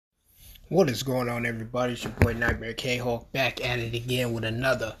What is going on, everybody? It's your boy Nightmare K-Hawk back at it again with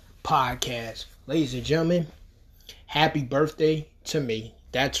another podcast. Ladies and gentlemen, happy birthday to me.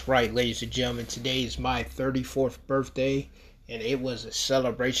 That's right, ladies and gentlemen. Today is my 34th birthday, and it was a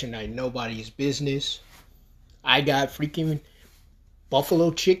celebration like nobody's business. I got freaking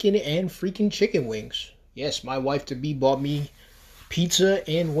buffalo chicken and freaking chicken wings. Yes, my wife-to-be bought me pizza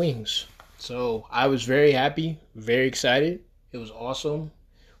and wings. So I was very happy, very excited. It was awesome.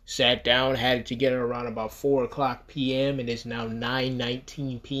 Sat down, had it together around about 4 o'clock p.m. and it's now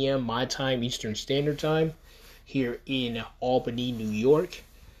 9:19 p.m. my time, Eastern Standard Time, here in Albany, New York.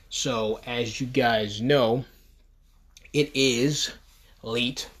 So, as you guys know, it is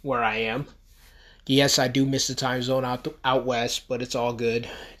late where I am. Yes, I do miss the time zone out west, but it's all good.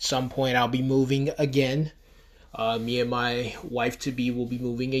 At some point, I'll be moving again. Me and my wife-to-be will be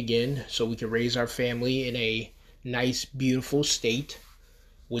moving again so we can raise our family in a nice, beautiful state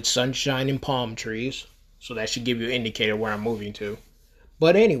with sunshine and palm trees. So that should give you an indicator where I'm moving to.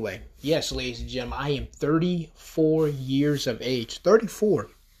 But anyway, yes, ladies and gentlemen, I am 34 years of age. 34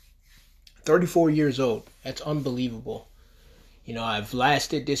 years old. That's unbelievable. You know, I've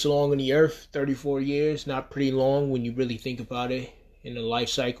lasted this long on the earth, 34 years. Not pretty long when you really think about it. In the life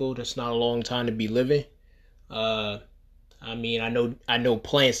cycle, that's not a long time to be living. I know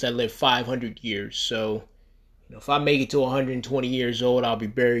plants that live 500 years, so if I make it to 120 years old, I'll be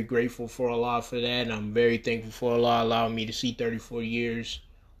very grateful for Allah for that, and I'm very thankful for Allah allowing me to see 34 years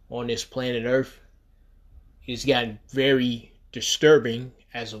on this planet Earth. It's gotten very disturbing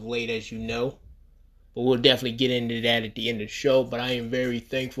as of late, as you know, but we'll definitely get into that at the end of the show. But I am very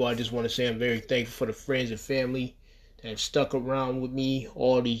thankful. I just want to say I'm very thankful for the friends and family that have stuck around with me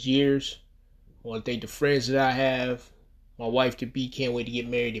all these years. I want to thank the friends that I have. My wife-to-be can't wait to get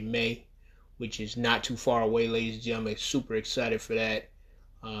married in May, which is not too far away, ladies and gentlemen. Super excited for that.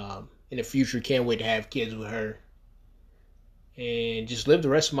 In the future, can't wait to have kids with her. And just live the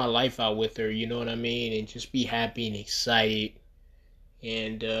rest of my life out with her, you know what I mean? And just be happy and excited.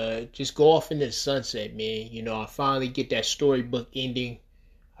 And just go off into the sunset, man. You know, I finally get that storybook ending.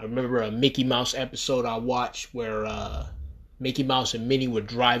 I remember a Mickey Mouse episode I watched where Mickey Mouse and Minnie were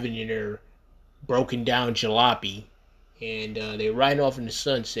driving in their broken down jalopy. And they're riding off in the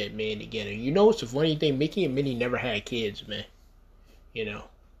sunset, man, together. You know what's the funny thing? Mickey and Minnie never had kids, man. You know,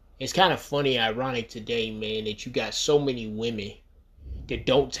 it's kind of funny, ironic today, man, that you got so many women that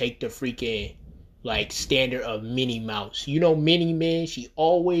don't take the freaking, standard of Minnie Mouse. You know Minnie, man, she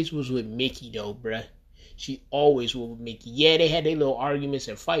always was with Mickey, though, bruh. She always was with Mickey. Yeah, they had their little arguments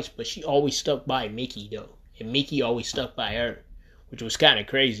and fights, but she always stuck by Mickey, though. And Mickey always stuck by her, which was kind of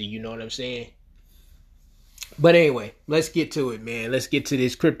crazy, you know what I'm saying? But anyway, let's get to it, man. Let's get to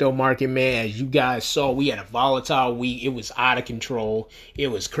this crypto market, man. As you guys saw, we had a volatile week. It was out of control. It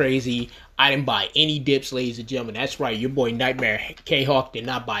was crazy. I didn't buy any dips, ladies and gentlemen. That's right. Your boy Nightmare K-Hawk did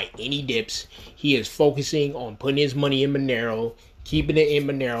not buy any dips. He is focusing on putting his money in Monero, keeping it in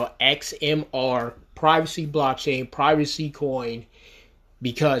Monero, XMR, privacy blockchain, privacy coin,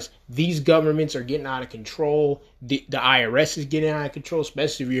 because these governments are getting out of control. The IRS is getting out of control,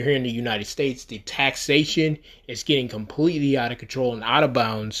 especially if you're here in the United States. The taxation is getting completely out of control and out of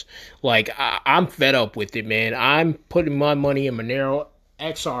bounds. I'm fed up with it, man. I'm putting my money in Monero,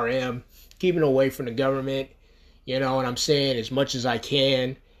 XRM, keeping away from the government, you know what I'm saying, as much as I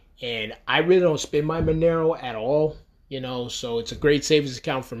can. And I really don't spend my Monero at all, you know, so it's a great savings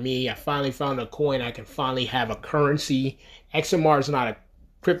account for me. I finally found a coin I can finally have a currency. XMR is not a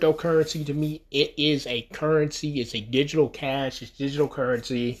cryptocurrency to me. It is a currency. It's a digital cash. It's digital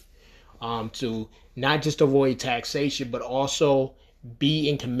currency to not just avoid taxation, but also be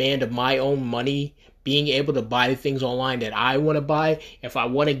in command of my own money, being able to buy the things online that I want to buy. If I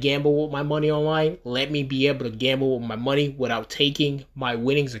want to gamble with my money online, let me be able to gamble with my money without taking my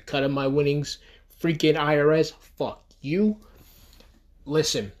winnings or cutting my winnings. Freaking IRS, fuck you.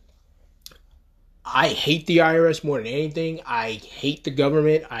 Listen, I hate the IRS more than anything. I hate the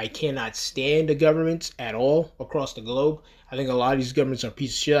government. I cannot stand the governments at all across the globe. I think a lot of these governments are a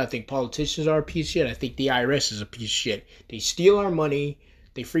piece of shit. I think politicians are a piece of shit. I think the IRS is a piece of shit. They steal our money.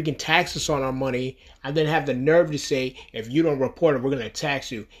 They freaking tax us on our money. And then have the nerve to say, if you don't report it, we're going to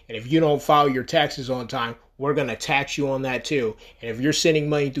tax you. And if you don't file your taxes on time, we're going to tax you on that too. And if you're sending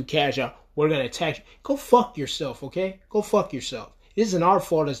money through Cash App, we're going to tax you. Go fuck yourself, okay? Go fuck yourself. It isn't our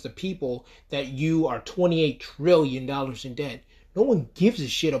fault as the people that you are $28 trillion in debt. No one gives a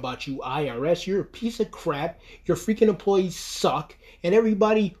shit about you, IRS. You're a piece of crap. Your freaking employees suck. And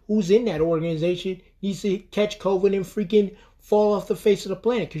everybody who's in that organization needs to catch COVID and freaking fall off the face of the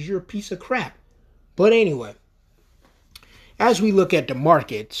planet because you're a piece of crap. But anyway, as we look at the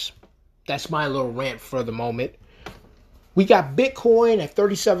markets, That's my little rant for the moment. We got Bitcoin at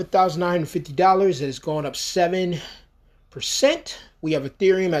 $37,950. It has gone up 7%. We have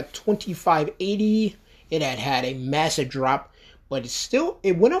Ethereum at 2580. It had a massive drop, but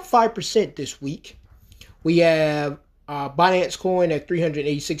it went up 5% this week. We have Binance Coin at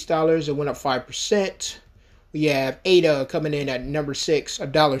 $386. It went up 5%. We have ADA coming in at number 6,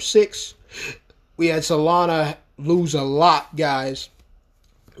 $1.06. We had Solana lose a lot, guys.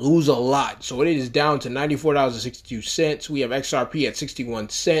 Lose a lot. So it is down to $94.62. We have XRP at 61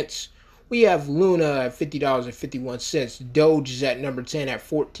 cents. We have Luna at $50.51. Doge is at number 10 at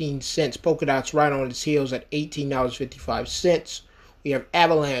 14 cents. Polkadot's right on its heels at $18.55. We have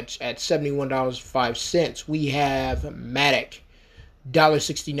Avalanche at $71.05. We have Matic,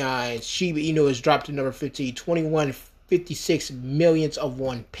 $1.69. Shiba Inu has dropped to number 15, 21.56 millionths of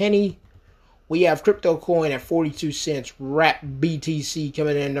 1 penny. We have Crypto Coin at 42 cents. Wrap BTC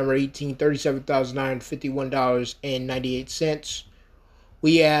coming in at number 18, $37,951.98.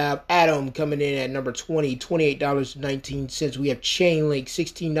 We have Atom coming in at number 20, $28.19. We have Chainlink,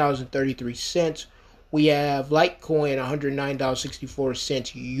 $16.33. We have Litecoin,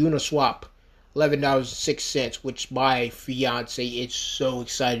 $109.64. Uniswap, $11.06, which my fiance is so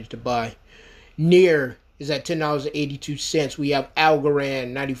excited to buy. Near is at $10.82. We have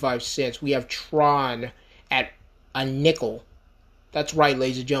Algorand, 95 cents. We have Tron at a nickel. That's right,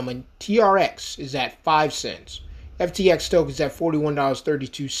 ladies and gentlemen. TRX is at 5 cents. FTX token is at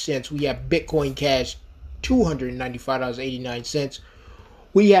 $41.32. We have Bitcoin Cash, $295.89.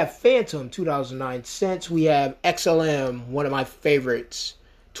 We have Phantom, $2.09. We have XLM, one of my favorites,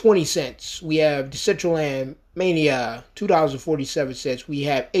 20 cents. We have Decentraland Mania, $2.47. We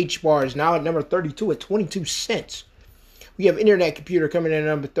have H-Bars now at number 32 at 22 cents. We have Internet Computer coming in at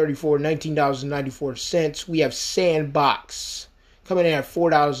number 34, $19.94. We have Sandbox coming in at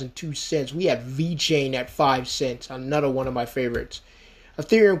 $4.02. We have VeChain at 5 cents, another one of my favorites.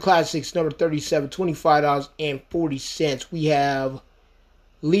 Ethereum Classics number 37, $25.40. We have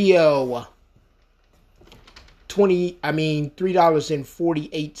Leo,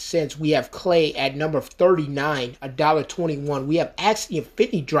 $3.48. We have Clay at number 39, $1.21. We have Axie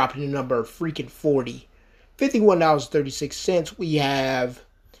Infinity dropping to number freaking 40, $51.36. We have,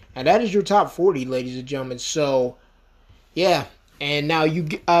 and that is your top 40, ladies and gentlemen. So, yeah. And now you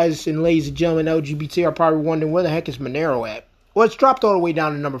guys and ladies and gentlemen, LGBT are probably wondering where the heck is Monero at? Well, it's dropped all the way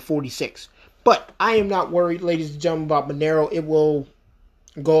down to number 46. But I am not worried, ladies and gentlemen, about Monero. It will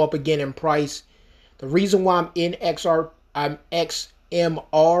go up again in price. The reason why I'm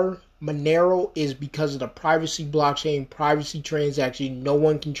XMR Monero is because of the privacy blockchain, privacy transaction. No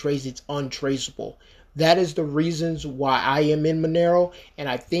one can trace, it's untraceable. That is the reasons why I am in Monero. And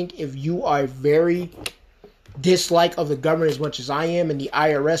I think if you are very dislike of the government as much as I am and the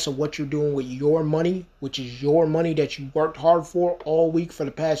IRS of what you're doing with your money, which is your money that you worked hard for all week for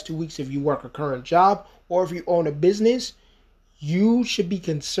the past 2 weeks if you work a current job or if you own a business, you should be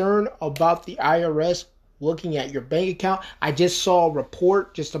concerned about the IRS looking at your bank account. I just saw a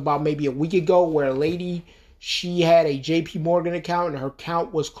report just about maybe a week ago where a lady, she had a JP Morgan account and her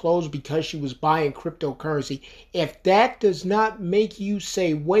account was closed because she was buying cryptocurrency. If that does not make you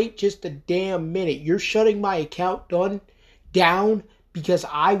say, wait just a damn minute, you're shutting my account down because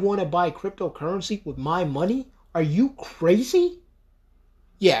I want to buy cryptocurrency with my money? Are you crazy?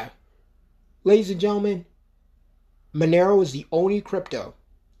 Yeah. Ladies and gentlemen, Monero is the only crypto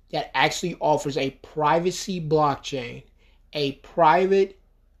that actually offers a privacy blockchain, a private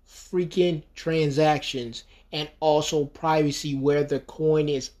freaking transactions, and also privacy where the coin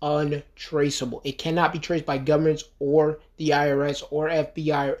is untraceable. It cannot be traced by governments or the IRS or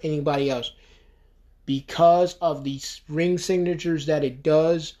FBI or anybody else because of the ring signatures that it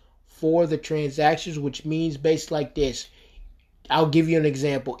does for the transactions, which means based like this. I'll give you an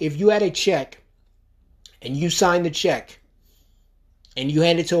example. If you had a check and you signed the check and you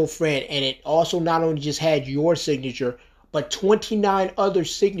hand it to a friend and it also not only just had your signature but 29 other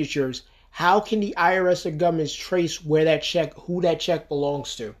signatures, how can the IRS or governments trace who that check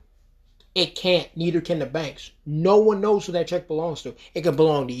belongs to? It can't. Neither can the banks. No one knows who that check belongs to. It could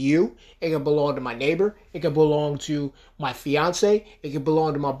belong to you. It could belong to my neighbor. It could belong to my fiance. It could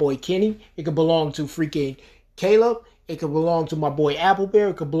belong to my boy Kenny. It could belong to freaking Caleb. It could belong to my boy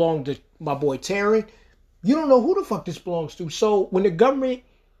Applebear. It could belong to my boy Taryn. You don't know who the fuck this belongs to. So when the government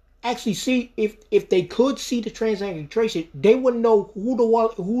actually see, if they could see the transaction and trace it, they wouldn't know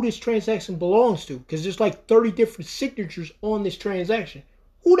who this transaction belongs to because there's like 30 different signatures on this transaction.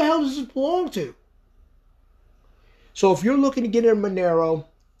 Who the hell does this belong to? So if you're looking to get in Monero,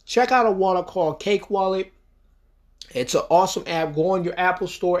 check out a wallet called Cake Wallet. It's an awesome app. Go on your Apple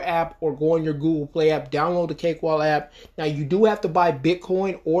Store app or go on your Google Play app. Download the Cakewall app. Now, you do have to buy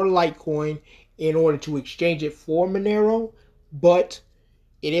Bitcoin or Litecoin in order to exchange it for Monero, but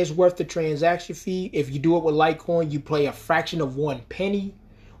it is worth the transaction fee. If you do it with Litecoin, you pay a fraction of 1 penny,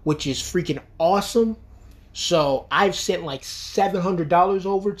 which is freaking awesome. So I've sent like $700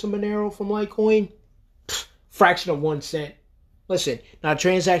 over to Monero from Litecoin. Fraction of 1 cent. Listen, now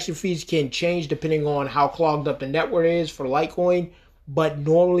transaction fees can change depending on how clogged up the network is for Litecoin, but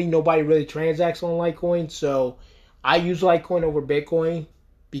normally nobody really transacts on Litecoin, so I use Litecoin over Bitcoin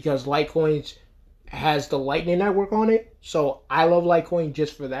because Litecoin has the Lightning Network on it, so I love Litecoin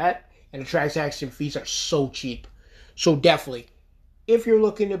just for that, and the transaction fees are so cheap. So definitely, if you're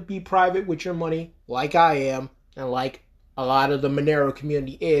looking to be private with your money, like I am, and like a lot of the Monero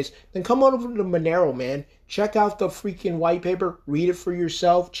community is, then come on over to Monero, man. Check out the freaking white paper. Read it for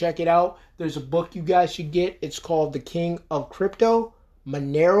yourself. Check it out. There's a book you guys should get. It's called The King of Crypto,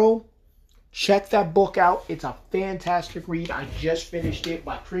 Monero. Check that book out. It's a fantastic read. I just finished it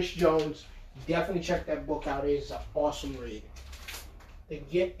by Chris Jones. Definitely check that book out. It is an awesome read.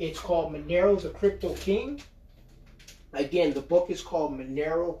 Again, it's called Monero, the Crypto King. Again, the book is called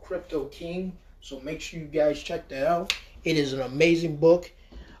Monero Crypto King. So make sure you guys check that out. It is an amazing book.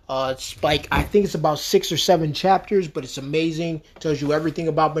 It's like, I think it's about 6 or 7 chapters, but it's amazing. Tells you everything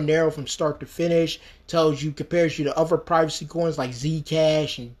about Monero from start to finish. Compares you to other privacy coins like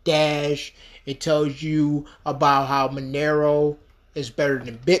Zcash and Dash. It tells you about how Monero is better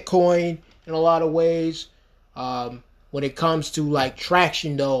than Bitcoin in a lot of ways. When it comes to like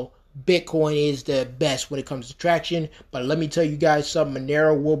traction though, Bitcoin is the best when it comes to traction. But let me tell you guys something,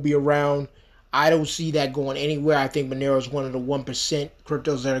 Monero will be around. I don't see that going anywhere. I think Monero is one of the 1%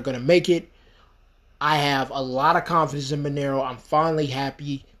 cryptos that are going to make it. I have a lot of confidence in Monero. I'm finally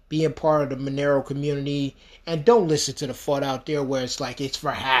happy being part of the Monero community. And don't listen to the FUD out there where it's like it's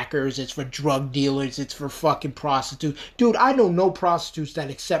for hackers, it's for drug dealers, it's for fucking prostitutes. Dude, I know no prostitutes that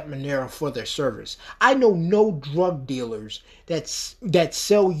accept Monero for their service. I know no drug dealers that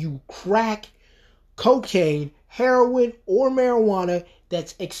sell you crack, cocaine, heroin, or marijuana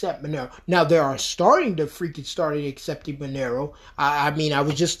that's accept Monero. Now, there are starting accepting Monero. I mean, I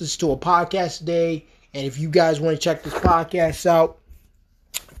was just listening to a podcast today, and if you guys want to check this podcast out,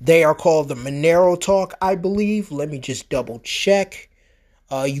 they are called the Monero Talk, I believe. Let me just double check.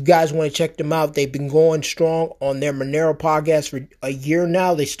 You guys want to check them out. They've been going strong on their Monero podcast for a year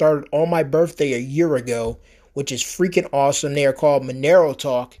now. They started on my birthday a year ago, which is freaking awesome. They are called Monero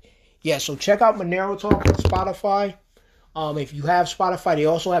Talk. Yeah, so check out Monero Talk on Spotify. If you have Spotify, they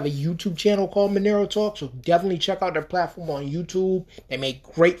also have a YouTube channel called Monero Talk, so definitely check out their platform on YouTube. They make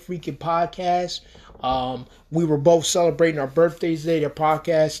great freaking podcasts. We were both celebrating our birthdays today. Their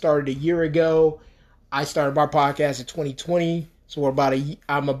podcast started a year ago. I started my podcast in 2020, so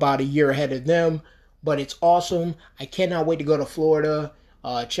I'm about a year ahead of them. But it's awesome. I cannot wait to go to Florida.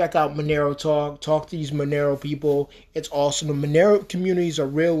 Check out Monero Talk. Talk to these Monero people. It's awesome. The Monero communities are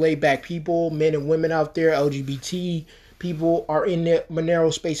real laid-back people, men and women out there, LGBT people are in the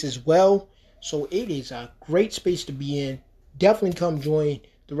Monero space as well. So it is a great space to be in. Definitely come join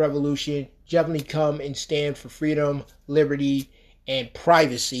the revolution. Definitely come and stand for freedom, liberty, and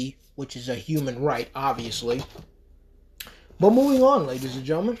privacy, which is a human right, obviously. But moving on, ladies and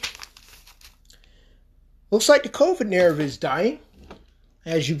gentlemen. Looks like the COVID narrative is dying.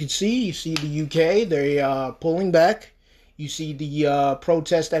 As you can see, you see the UK, they're pulling back. You see the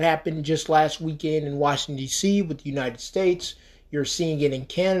protests that happened just last weekend in Washington, D.C. with the United States. You're seeing it in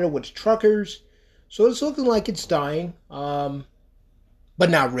Canada with the truckers. So it's looking like it's dying, but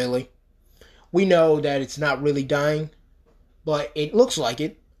not really. We know that it's not really dying, but it looks like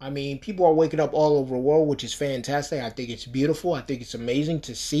it. I mean, people are waking up all over the world, which is fantastic. I think it's beautiful. I think it's amazing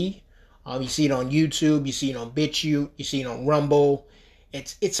to see. You see it on YouTube. You see it on BitChute. You see it on Rumble.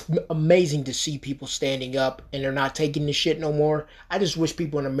 It's amazing to see people standing up and they're not taking this shit no more. I just wish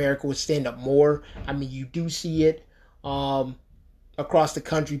people in America would stand up more. I mean, you do see it across the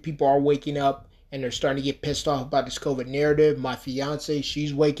country. People are waking up and they're starting to get pissed off about this COVID narrative. My fiance,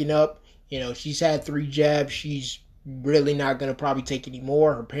 she's waking up. You know, she's had 3 jabs. She's really not going to probably take any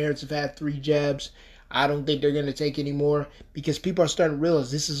more. Her parents have had 3 jabs. I don't think they're going to take any more because people are starting to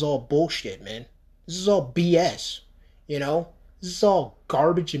realize this is all bullshit, man. This is all BS, you know? This is all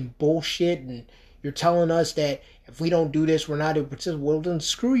garbage and bullshit, and you're telling us that if we don't do this, we're not able to participate. Well, then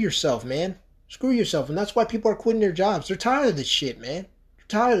screw yourself, man. Screw yourself. And that's why people are quitting their jobs. They're tired of this shit, man. They're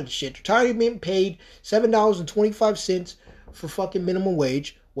tired of this shit. They're tired of being paid $7.25 for fucking minimum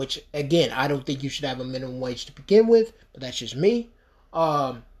wage, which, again, I don't think you should have a minimum wage to begin with, but that's just me.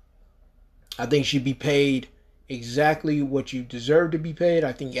 I think you should be paid exactly what you deserve to be paid.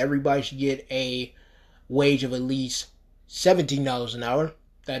 I think everybody should get a wage of at least $17 an hour.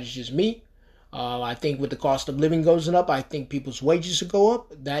 That is just me. I think with the cost of living goes up, I think people's wages should go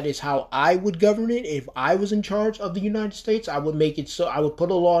up. That is how I would govern it. If I was in charge of the United States, I would make it so I would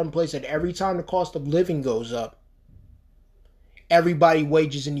put a law in place that every time the cost of living goes up, everybody's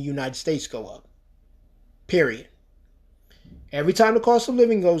wages in the United States go up. Period. Every time the cost of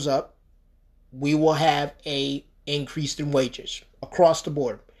living goes up, we will have a increase in wages across the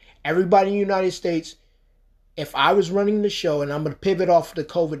board. Everybody in the United States, if I was running the show, and I'm going to pivot off the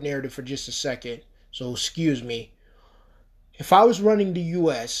COVID narrative for just a second, so excuse me. If I was running the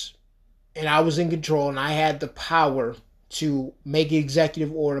U.S. and I was in control and I had the power to make an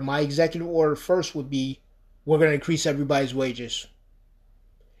executive order, my executive order first would be, we're going to increase everybody's wages.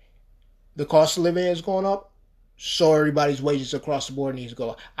 The cost of living has gone up, so everybody's wages across the board needs to go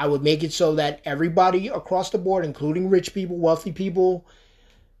up. I would make it so that everybody across the board, including rich people, wealthy people,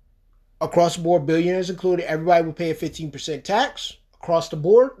 across the board, billionaires included, everybody would pay a 15% tax across the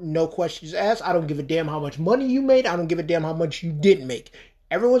board. No questions asked. I don't give a damn how much money you made. I don't give a damn how much you didn't make.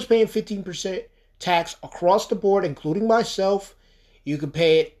 Everyone's paying 15% tax across the board, including myself. You can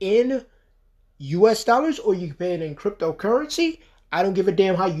pay it in US dollars or you can pay it in cryptocurrency. I don't give a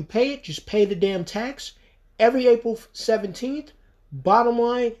damn how you pay it. Just pay the damn tax. Every April 17th, bottom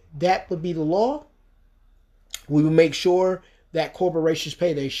line, that would be the law. We would make sure that corporations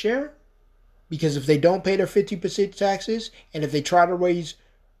pay their share. Because if they don't pay their 50% taxes, and if they try to raise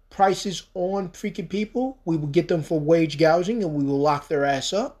prices on freaking people, we will get them for wage gouging and we will lock their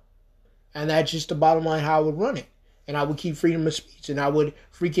ass up. And that's just the bottom line how I would run it. And I would keep freedom of speech, and I would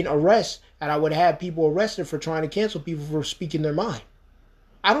freaking arrest, and I would have people arrested for trying to cancel people for speaking their mind.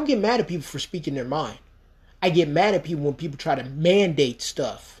 I don't get mad at people for speaking their mind. I get mad at people when people try to mandate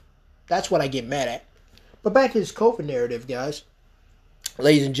stuff. That's what I get mad at. But back to this COVID narrative, guys.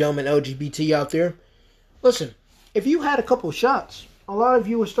 Ladies and gentlemen, LGBT out there, listen, if you had a couple of shots, a lot of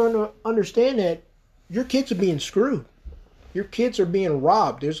you are starting to understand that your kids are being screwed. Your kids are being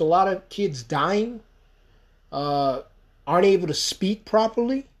robbed. There's a lot of kids dying, aren't able to speak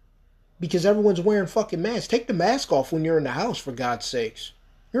properly because everyone's wearing fucking masks. Take the mask off when you're in the house, for God's sakes.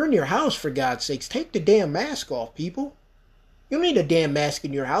 You're in your house, for God's sakes. Take the damn mask off, people. You don't need a damn mask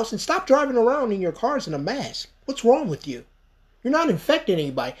in your house, and stop driving around in your cars in a mask. What's wrong with you? You're not infecting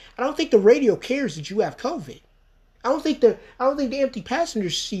anybody. I don't think the radio cares that you have COVID. I don't think the empty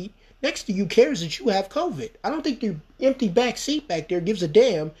passenger seat next to you cares that you have COVID. I don't think the empty back seat back there gives a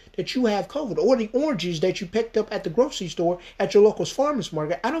damn that you have COVID. Or the oranges that you picked up at the grocery store at your local farmer's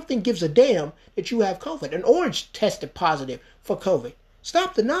market, I don't think gives a damn that you have COVID. An orange tested positive for COVID.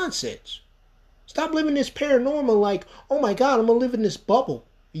 Stop the nonsense. Stop living this paranormal like, oh my God, I'm going to live in this bubble.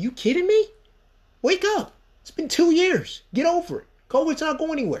 Are you kidding me? Wake up. It's been 2 years. Get over it. COVID's not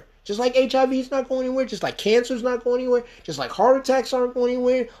going anywhere. Just like HIV is not going anywhere. Just like cancer's not going anywhere. Just like heart attacks aren't going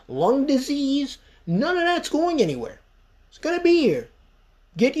anywhere. Lung disease. None of that's going anywhere. It's going to be here.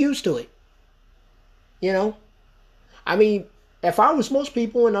 Get used to it. You know? I mean, if I was most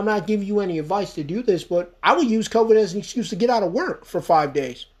people, and I'm not giving you any advice to do this, but I would use COVID as an excuse to get out of work for 5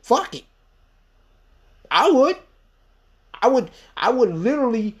 days. Fuck it. I would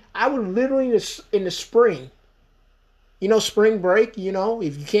literally in the spring, you know, spring break, you know,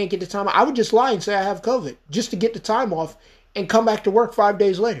 if you can't get the time, I would just lie and say I have COVID just to get the time off and come back to work 5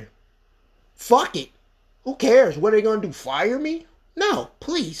 days later. Fuck it. Who cares? What are they going to do? Fire me? No,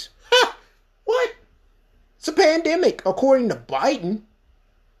 please. Ha! What? It's a pandemic, according to Biden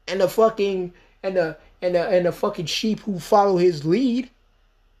and the fucking fucking sheep who follow his lead,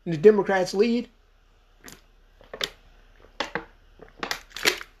 and the Democrats' lead.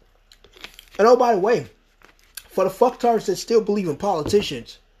 And oh, by the way, for the fucktards that still believe in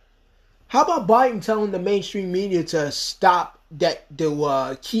politicians, how about Biden telling the mainstream media to stop that,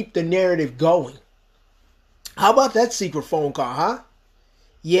 to keep the narrative going? How about that secret phone call, huh?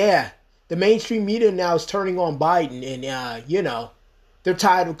 Yeah, the mainstream media now is turning on Biden, and you know, they're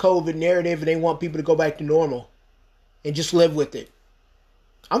tired of COVID narrative and they want people to go back to normal and just live with it.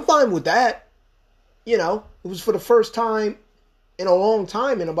 I'm fine with that. You know, it was for the first time in a long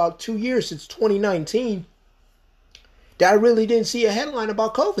time, in about 2 years since 2019, that I really didn't see a headline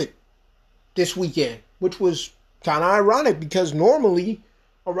about COVID this weekend, which was kind of ironic because normally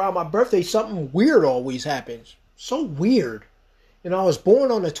around my birthday, something weird always happens. So weird. You know, I was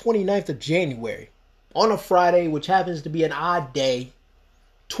born on the 29th of January, on a Friday, which happens to be an odd day,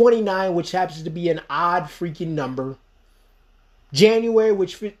 29, which happens to be an odd freaking number, January,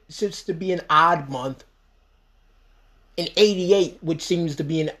 which seems to be an odd month, and 88, which seems to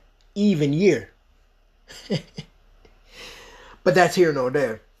be an even year. But that's here nor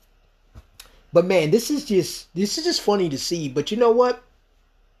there. But man, this is just funny to see. But you know what?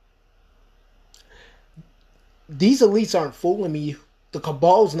 These elites aren't fooling me. The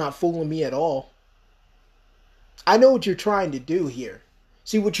cabal's not fooling me at all. I know what you're trying to do here.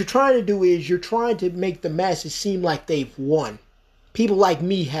 See, what you're trying to do is you're trying to make the masses seem like they've won. People like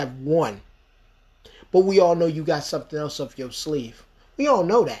me have won. But we all know you got something else up your sleeve. We all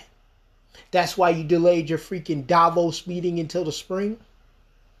know that. That's why you delayed your freaking Davos meeting until the spring.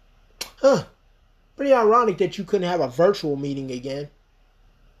 Huh. Pretty ironic that you couldn't have a virtual meeting again.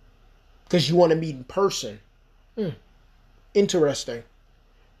 Because you want to meet in person. Interesting.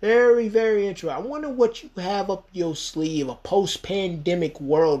 Very, very interesting. I wonder what you have up your sleeve. A post-pandemic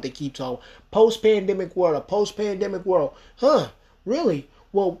world, they keep talking. Post-pandemic world, a post-pandemic world. Huh, really?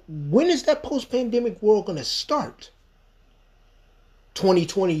 Well, when is that post-pandemic world going to start?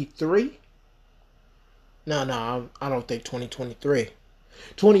 2023? No, I don't think 2023.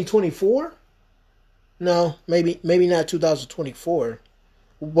 2024? No, maybe not 2024.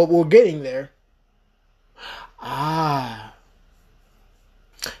 But we're getting there. How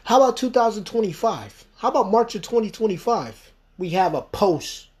about 2025? How about March of 2025? We have a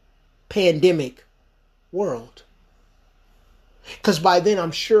post-pandemic world. Because by then,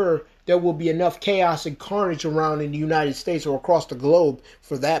 I'm sure there will be enough chaos and carnage around in the United States or across the globe,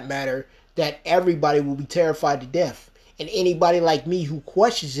 for that matter, that everybody will be terrified to death. And anybody like me who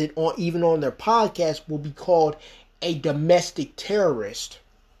questions it, even on their podcast, will be called a domestic terrorist.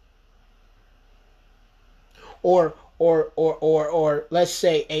 Or let's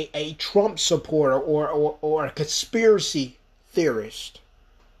say a Trump supporter or a conspiracy theorist.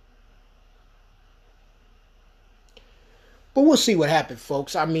 But we'll see what happens,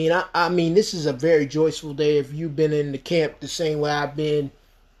 folks. I mean, this is a very joyful day if you've been in the camp the same way I've been,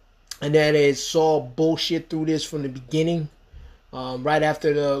 and that is saw bullshit through this from the beginning. Right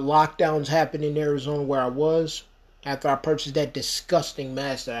after the lockdowns happened in Arizona where I was, after I purchased that disgusting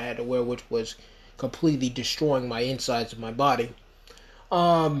mask that I had to wear, which was completely destroying my insides of my body.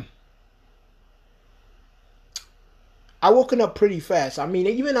 I woken up pretty fast. I mean,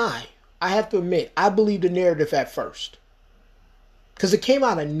 even I have to admit, I believed the narrative at first. Because it came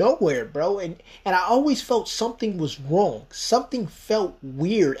out of nowhere, bro. And I always felt something was wrong. Something felt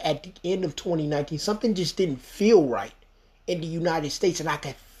weird at the end of 2019. Something just didn't feel right in the United States. And I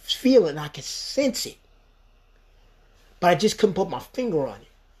could feel it and I could sense it. But I just couldn't put my finger on it.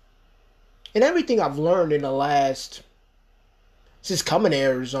 And everything I've learned in the last, since coming to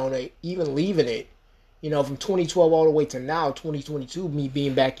Arizona, even leaving it, from 2012 all the way to now, 2022, me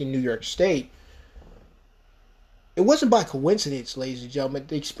being back in New York State, it wasn't by coincidence, ladies and gentlemen.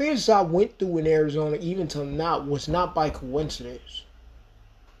 The experience I went through in Arizona, even till now, was not by coincidence.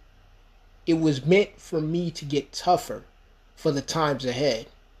 It was meant for me to get tougher for the times ahead.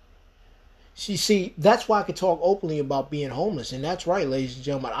 See, that's why I could talk openly about being homeless. And that's right, ladies and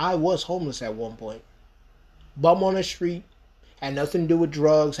gentlemen. I was homeless at one point. Bum on the street. Had nothing to do with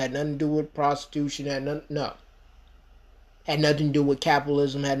drugs. Had nothing to do with prostitution. Had nothing to do with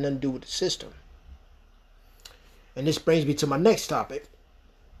capitalism. Had nothing to do with the system. And this brings me to my next topic.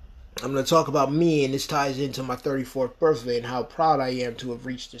 I'm going to talk about me, and this ties into my 34th birthday and how proud I am to have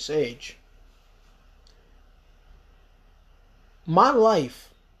reached this age. My life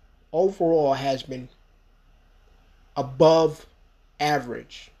overall has been above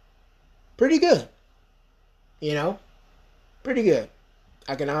average. Pretty good. Pretty good.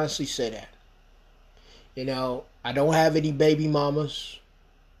 I can honestly say that. I don't have any baby mamas.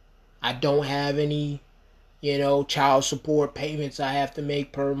 I don't have any, child support payments I have to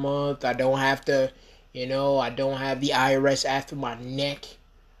make per month. I don't have to, I don't have the IRS after my neck.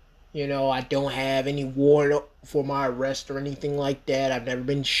 I don't have any warrant for my arrest or anything like that. I've never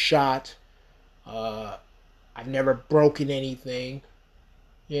been shot. I've never broken anything.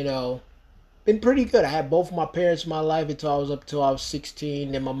 Been pretty good. I had both of my parents in my life until I was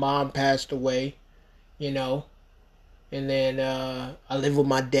 16. Then my mom passed away. And then I live with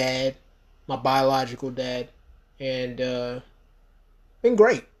my dad, my biological dad, and been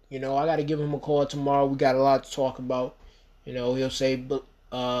great. I got to give him a call tomorrow. We got a lot to talk about. He'll say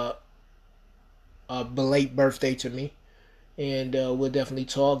belated birthday to me, and we'll definitely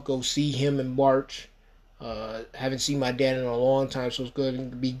talk. Go see him in March. Haven't seen my dad in a long time, so it's going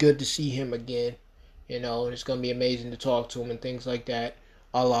to be good to see him again. And it's going to be amazing to talk to him and things like that,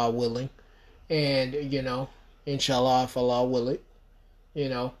 Allah willing. And inshallah, if Allah will it,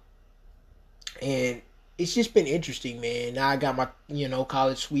 and it's just been interesting, man. Now I got my,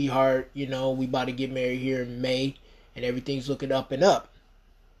 college sweetheart, we about to get married here in May, and everything's looking up and up.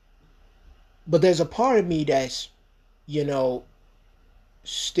 But there's a part of me that's, you know,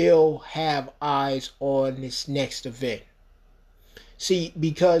 still have eyes on this next event. See,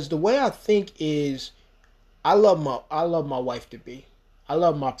 because the way I think is I love my wife to be. I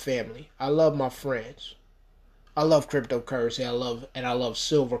love my family. I love my friends. I love cryptocurrency. I love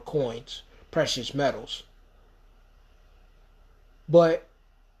silver coins, precious metals. But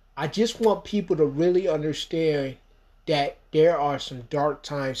I just want people to really understand that there are some dark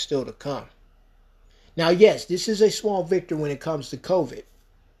times still to come. Now, yes, this is a small victory when it comes to COVID.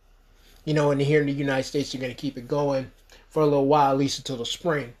 And here in the United States, they're going to keep it going for a little while, at least until the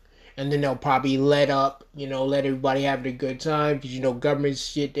spring. And then they'll probably let everybody have a good time. Because, government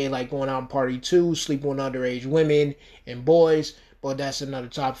shit, they like going out and party too, sleep on underage women and boys. But that's another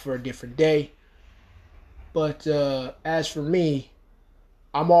topic for a different day. But as for me,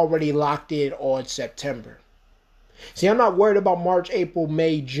 I'm already locked in on September. See, I'm not worried about March, April,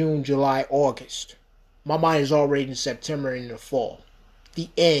 May, June, July, August. My mind is already in September and in the fall. The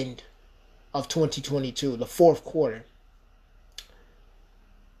end of 2022, the fourth quarter.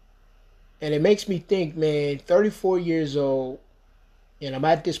 And it makes me think, man, 34 years old, and I'm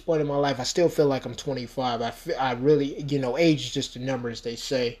at this point in my life, I still feel like I'm 25. I really, age is just a number, as they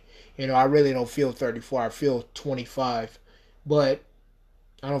say. I really don't feel 34. I feel 25. But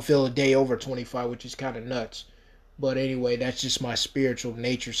I don't feel a day over 25, which is kind of nuts. But anyway, that's just my spiritual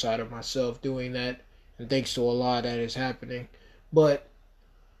nature side of myself doing that. And thanks to Allah that is happening. But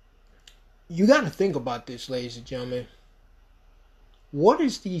you got to think about this, ladies and gentlemen. What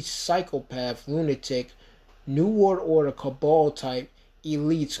is the psychopath, lunatic, New World Order, cabal type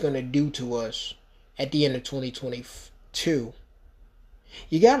elites going to do to us at the end of 2022?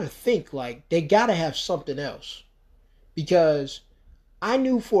 You got to think like they got to have something else. Because I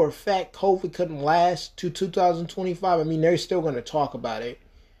knew for a fact COVID couldn't last to 2025. I mean, they're still going to talk about it,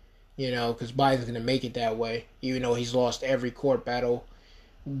 because Biden's going to make it that way, even though he's lost every court battle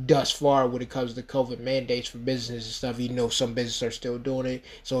thus far when it comes to COVID mandates for business and stuff. Some businesses are still doing it.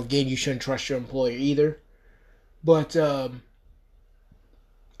 So again, you shouldn't trust your employer either. But it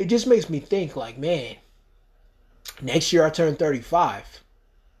just makes me think like, man, next year I turn 35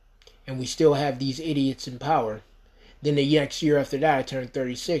 and we still have these idiots in power. Then the next year after that I turn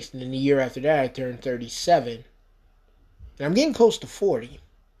 36, and then the year after that I turn 37. And I'm getting close to 40.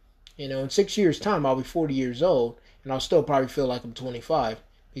 In 6 years' time I'll be 40 years old, and I'll still probably feel like I'm 25.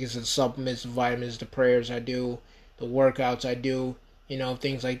 Because of the supplements, the vitamins, the prayers I do, the workouts I do,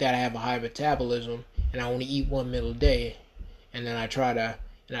 things like that. I have a high metabolism, and I only eat one meal a day. And then I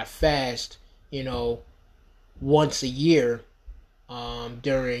fast, once a year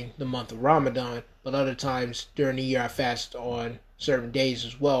during the month of Ramadan. But other times during the year I fast on certain days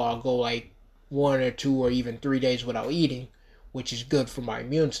as well. I'll go like 1 or 2 or even 3 days without eating, which is good for my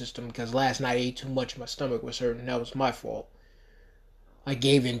immune system, because last night I ate too much, my stomach was hurting, that was my fault. I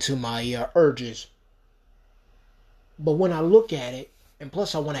gave in to my urges. But when I look at it, and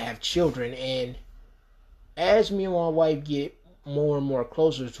plus I want to have children, and as me and my wife get more and more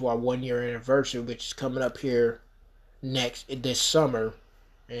closer to our 1-year anniversary, which is coming up here this summer,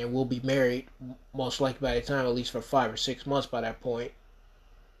 and we'll be married most likely by the time, at least for 5 or 6 months by that point.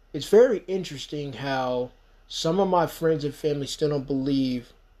 It's very interesting how some of my friends and family still don't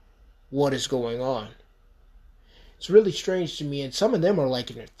believe what is going on. It's really strange to me, and some of them are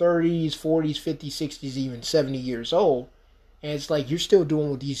like in their 30s, 40s, 50s, 60s, even 70 years old. And it's like, you're still doing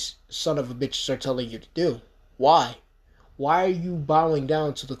what these son of a bitches are telling you to do. Why? Why are you bowing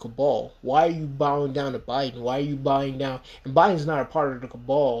down to the cabal? Why are you bowing down to Biden? Why are you bowing down? And Biden's not a part of the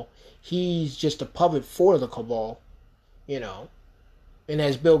cabal. He's just a puppet for the cabal, And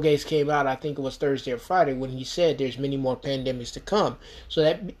as Bill Gates came out, I think it was Thursday or Friday, when he said there's many more pandemics to come. So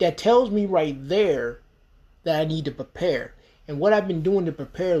that tells me right there that I need to prepare. And what I've been doing to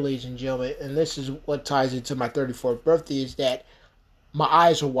prepare, ladies and gentlemen, and this is what ties into my 34th birthday, is that my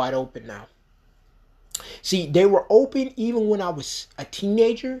eyes are wide open now. See, they were open even when I was a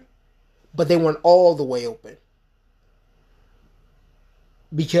teenager, but they weren't all the way open.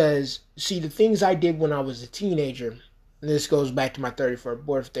 Because, see, the things I did when I was a teenager, and this goes back to my 31st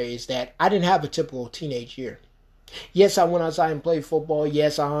birthday, is that I didn't have a typical teenage year. Yes, I went outside and played football.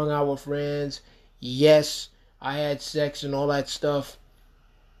 Yes, I hung out with friends. Yes, I had sex and all that stuff.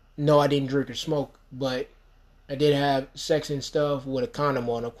 No, I didn't drink or smoke, but I did have sex and stuff with a condom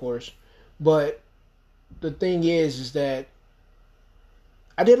on, of course. But the thing is that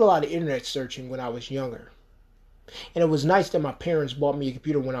I did a lot of internet searching when I was younger. And it was nice that my parents bought me a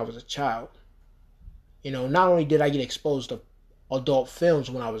computer when I was a child. Not only did I get exposed to adult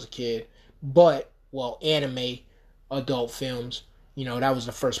films when I was a kid, but, anime adult films, You know, that was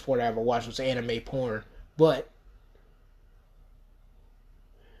the first porn I ever watched, was anime porn. But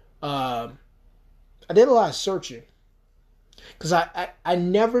I did a lot of searching. Because I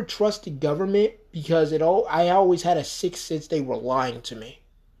never trusted government because I always had a sixth sense they were lying to me.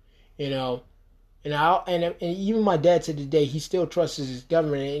 You know, and even my dad to the day, he still trusts his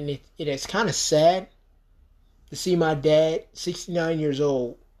government, and it's kind of sad to see my dad, 69 years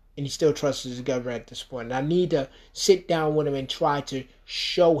old, and he still trusts his government at this point. And I need to sit down with him and try to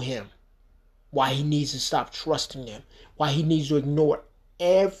show him why he needs to stop trusting them, why he needs to ignore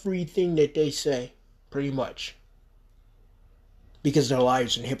everything that they say, pretty much. Because they're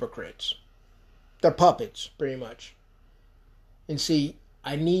liars and hypocrites. They're puppets, pretty much. And see,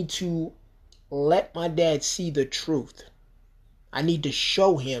 I need to let my dad see the truth. I need to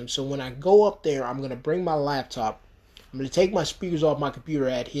show him. So when I go up there, I'm going to bring my laptop. I'm going to take my speakers off my computer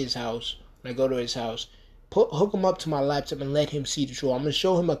at his house. When I go to his house, hook him up to my laptop and let him see the truth. I'm going to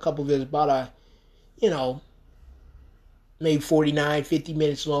show him a couple of videos about maybe 49, 50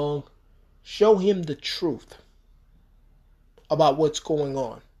 minutes long. Show him the truth about what's going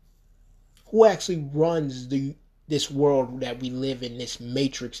on. Who actually runs this world that we live in, this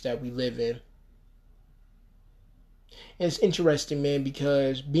matrix that we live in. And it's interesting, man,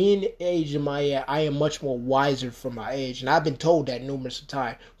 because being the age of my age, I am much more wiser for my age. And I've been told that numerous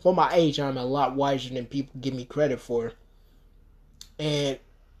times. For my age, I'm a lot wiser than people give me credit for. And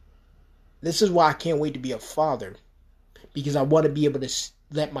this is why I can't wait to be a father. Because I want to be able to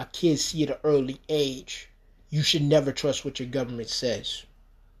let my kids see at an early age. You should never trust what your government says.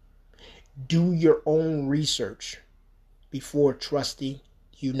 Do your own research before trusting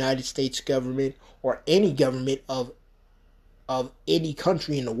the United States government or any government of any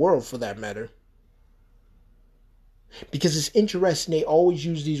country in the world, for that matter. Because it's interesting, they always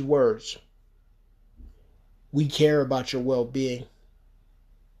use these words. We care about your well-being.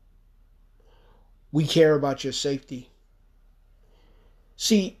 We care about your safety.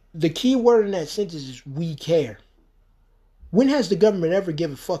 See, the key word in that sentence is we care. When has the government ever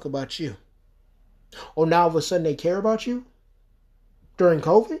given a fuck about you? Or now all of a sudden they care about you? During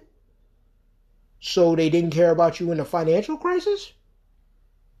COVID? So they didn't care about you in the financial crisis?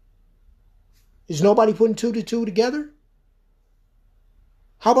 Is nobody putting two to two together?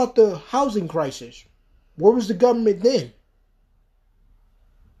 How about the housing crisis? Where was the government then?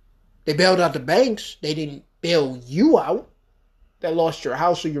 They bailed out the banks. They didn't bail you out. That lost your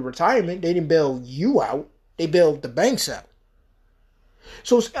house or your retirement. They didn't bail you out. They bailed the banks out.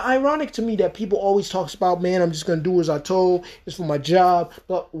 So it's ironic to me that people always talk about, man, I'm just going to do as I told. It's for my job.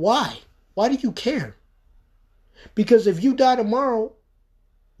 But why? Why do you care? Because if you die tomorrow,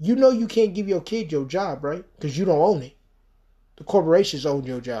 you know you can't give your kid your job, right? Because you don't own it. The corporations own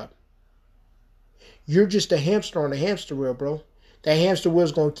your job. You're just a hamster on a hamster wheel, bro. That hamster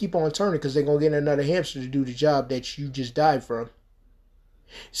wheel's going to keep on turning because they're going to get another hamster to do the job that you just died from.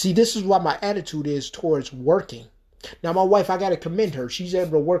 See, this is what my attitude is towards working. Now, my wife, I got to commend her. She's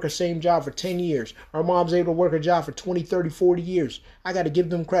able to work her same job for 10 years. Her mom's able to work her job for 20, 30, 40 years. I got to give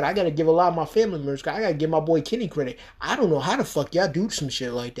them credit. I got to give a lot of my family members credit. I got to give my boy Kenny credit. I don't know how the fuck y'all do some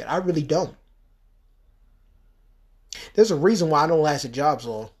shit like that. I really don't. There's a reason why I don't last at jobs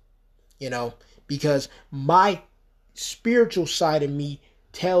long. Because my spiritual side of me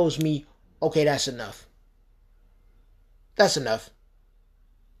tells me, okay, that's enough. That's enough.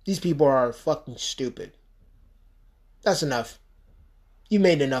 These people are fucking stupid. That's enough. You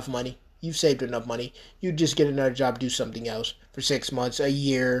made enough money. You've saved enough money. You just get another job, do something else for 6 months, a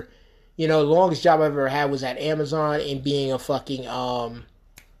year. The longest job I ever had was at Amazon and being a fucking,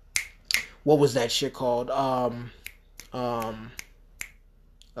 what was that shit called? A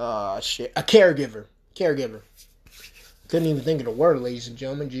caregiver. Couldn't even think of the word, ladies and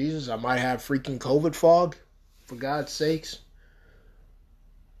gentlemen. Jesus, I might have freaking COVID fog, for God's sakes.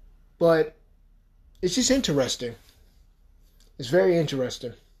 But it's just interesting. It's very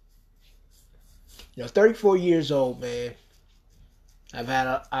interesting. 34 years old, man. I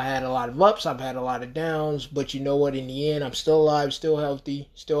had a lot of ups, I've had a lot of downs, but you know what? In the end, I'm still alive, still healthy,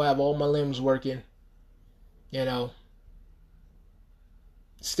 still have all my limbs working.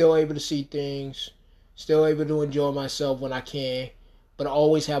 Still able to see things, still able to enjoy myself when I can, but I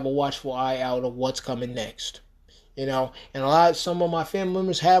always have a watchful eye out of what's coming next. And some of my family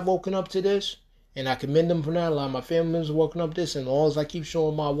members have woken up to this, and I commend them for that. A lot of my family members have woken up to this, and as long as I keep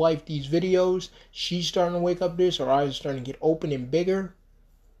showing my wife these videos, she's starting to wake up to this. Her eyes are starting to get open and bigger.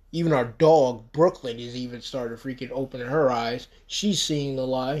 Even our dog, Brooklyn, is even started freaking opening her eyes. She's seeing the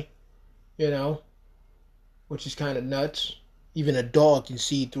lie, which is kind of nuts. Even a dog can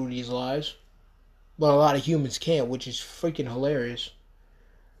see through these lies. but a lot of humans can't, which is freaking hilarious.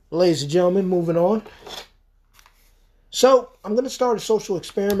 Ladies and gentlemen, moving on. So, I'm going to start a social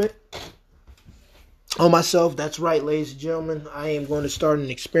experiment on myself. That's right, ladies and gentlemen. I am going to start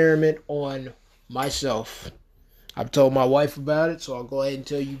an experiment on myself. I've told my wife about it, so I'll go ahead and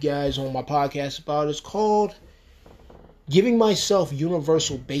tell you guys on my podcast about it. It's called Giving Myself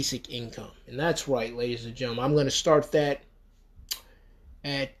Universal Basic Income. And that's right, ladies and gentlemen. I'm going to start that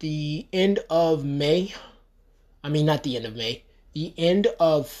at the end of May. I mean, not the end of May. The end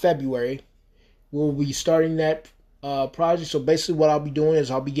of February. We'll be starting that project. So basically what I'll be doing is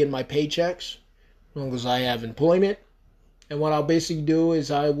I'll be getting my paychecks as long as I have employment. And what I'll basically do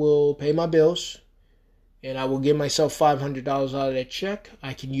is I will pay my bills. And I will give myself $500 out of that check.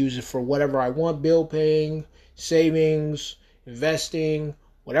 I can use it for whatever I want. Bill paying, savings, investing,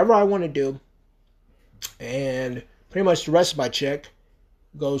 whatever I want to do. And pretty much the rest of my check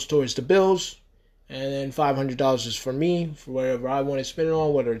goes towards the bills. And then $500 is for me, for whatever I want to spend it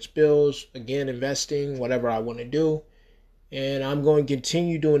on, whether it's bills, again, investing, whatever I want to do. And I'm going to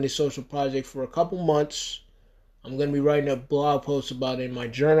continue doing this social project for a couple months. I'm going to be writing a blog post about it in my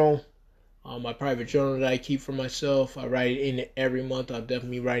journal. My private journal that I keep for myself. I write in it every month. I'll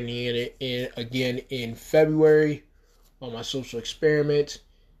definitely be writing it again in February on my social experiment.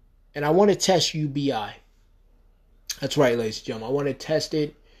 And I want to test UBI. That's right, ladies and gentlemen. I want to test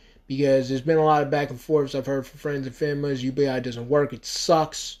it because there's been a lot of back and forths I've heard from friends and families. UBI doesn't work. It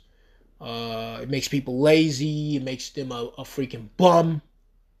sucks. It makes people lazy. It makes them a freaking bum.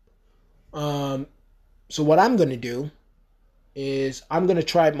 So what I'm going to do is I'm going to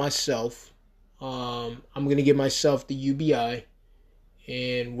try it myself. I'm going to give myself the UBI,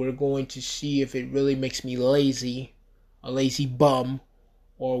 and we're going to see if it really makes me lazy, a lazy bum,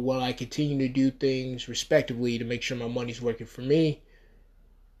 or will I continue to do things respectively to make sure my money's working for me.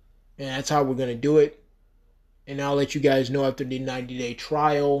 And that's how we're going to do it. And I'll let you guys know after the 90-day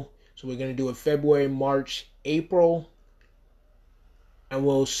trial. So we're going to do it February, March, April. And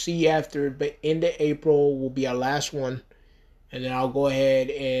we'll see after the end of April will be our last one. And then I'll go ahead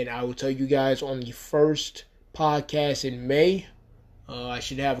and I will tell you guys on the first podcast in May. I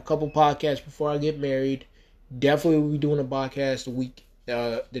should have a couple podcasts before I get married. Definitely will be doing a podcast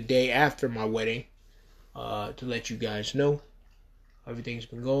the day after my wedding, to let you guys know how everything's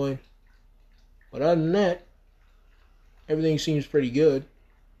been going. But other than that, everything seems pretty good.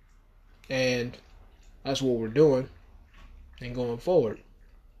 And that's what we're doing and going forward.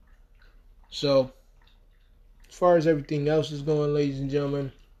 So, as far as everything else is going, ladies and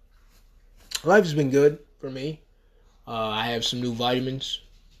gentlemen, life has been good for me. I have some new vitamins.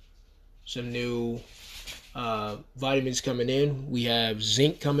 Some new vitamins coming in. We have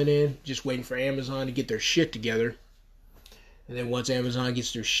zinc coming in. Just waiting for Amazon to get their shit together. And then once Amazon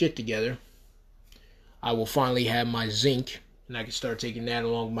gets their shit together, I will finally have my zinc. And I can start taking that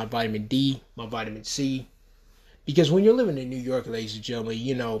along with my vitamin D, my vitamin C. Because when you're living in New York, ladies and gentlemen,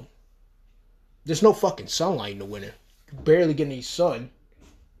 you know, there's no fucking sunlight in the winter. You barely get any sun.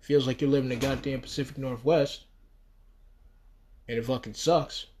 Feels like you're living in the goddamn Pacific Northwest. And it fucking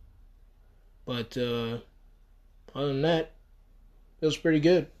sucks. But other than that, it feels pretty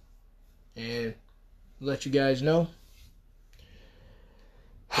good. And I'll let you guys know.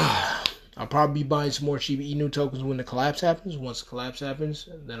 I'll probably be buying some more Shiba Inu tokens when the collapse happens. Once the collapse happens,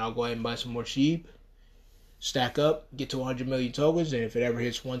 then I'll go ahead and buy some more SHIB. Stack up, get to 100 million tokens, and if it ever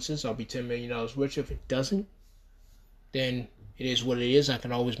hits 1 cent, I'll be $10 million richer. If it doesn't, then it is what it is. I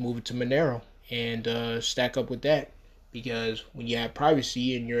can always move it to Monero and stack up with that. Because when you have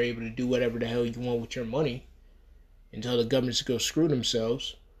privacy and you're able to do whatever the hell you want with your money, until the governments go screw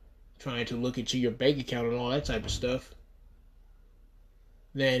themselves, trying to look into your bank account and all that type of stuff,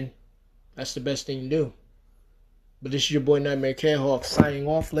 then that's the best thing to do. But this is your boy Nightmare K-Hawk signing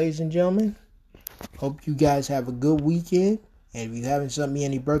off, ladies and gentlemen. Hope you guys have a good weekend. And if you haven't sent me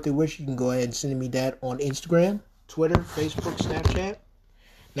any birthday wishes, you can go ahead and send me that on Instagram, Twitter, Facebook, Snapchat.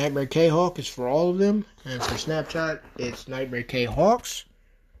 Nightmare K-Hawk is for all of them. And for Snapchat, it's Nightmare K-Hawks.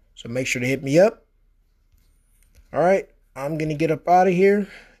 So make sure to hit me up. Alright, I'm going to get up out of here.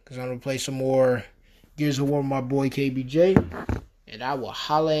 Because I'm going to play some more Gears of War with my boy KBJ. And I will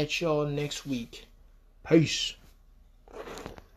holla at y'all next week. Peace.